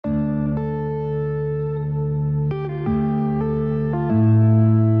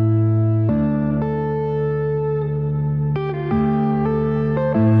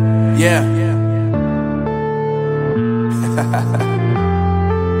Yeah.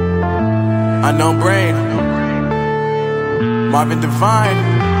 Unknown Brain, Marvin Devine.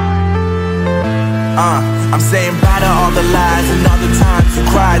 I'm saying bye to all the lies and all the times you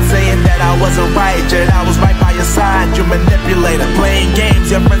cried, saying that I wasn't right, yet I was right by your side. You manipulator, playing games,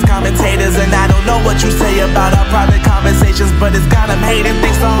 your friends commentators, and I don't know what you say about our private conversations, but it's got them hating.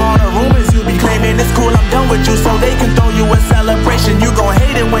 Thanks to all the rumors you be claiming. It's cool, I'm done with you, so they can throw you a celebration. You gon'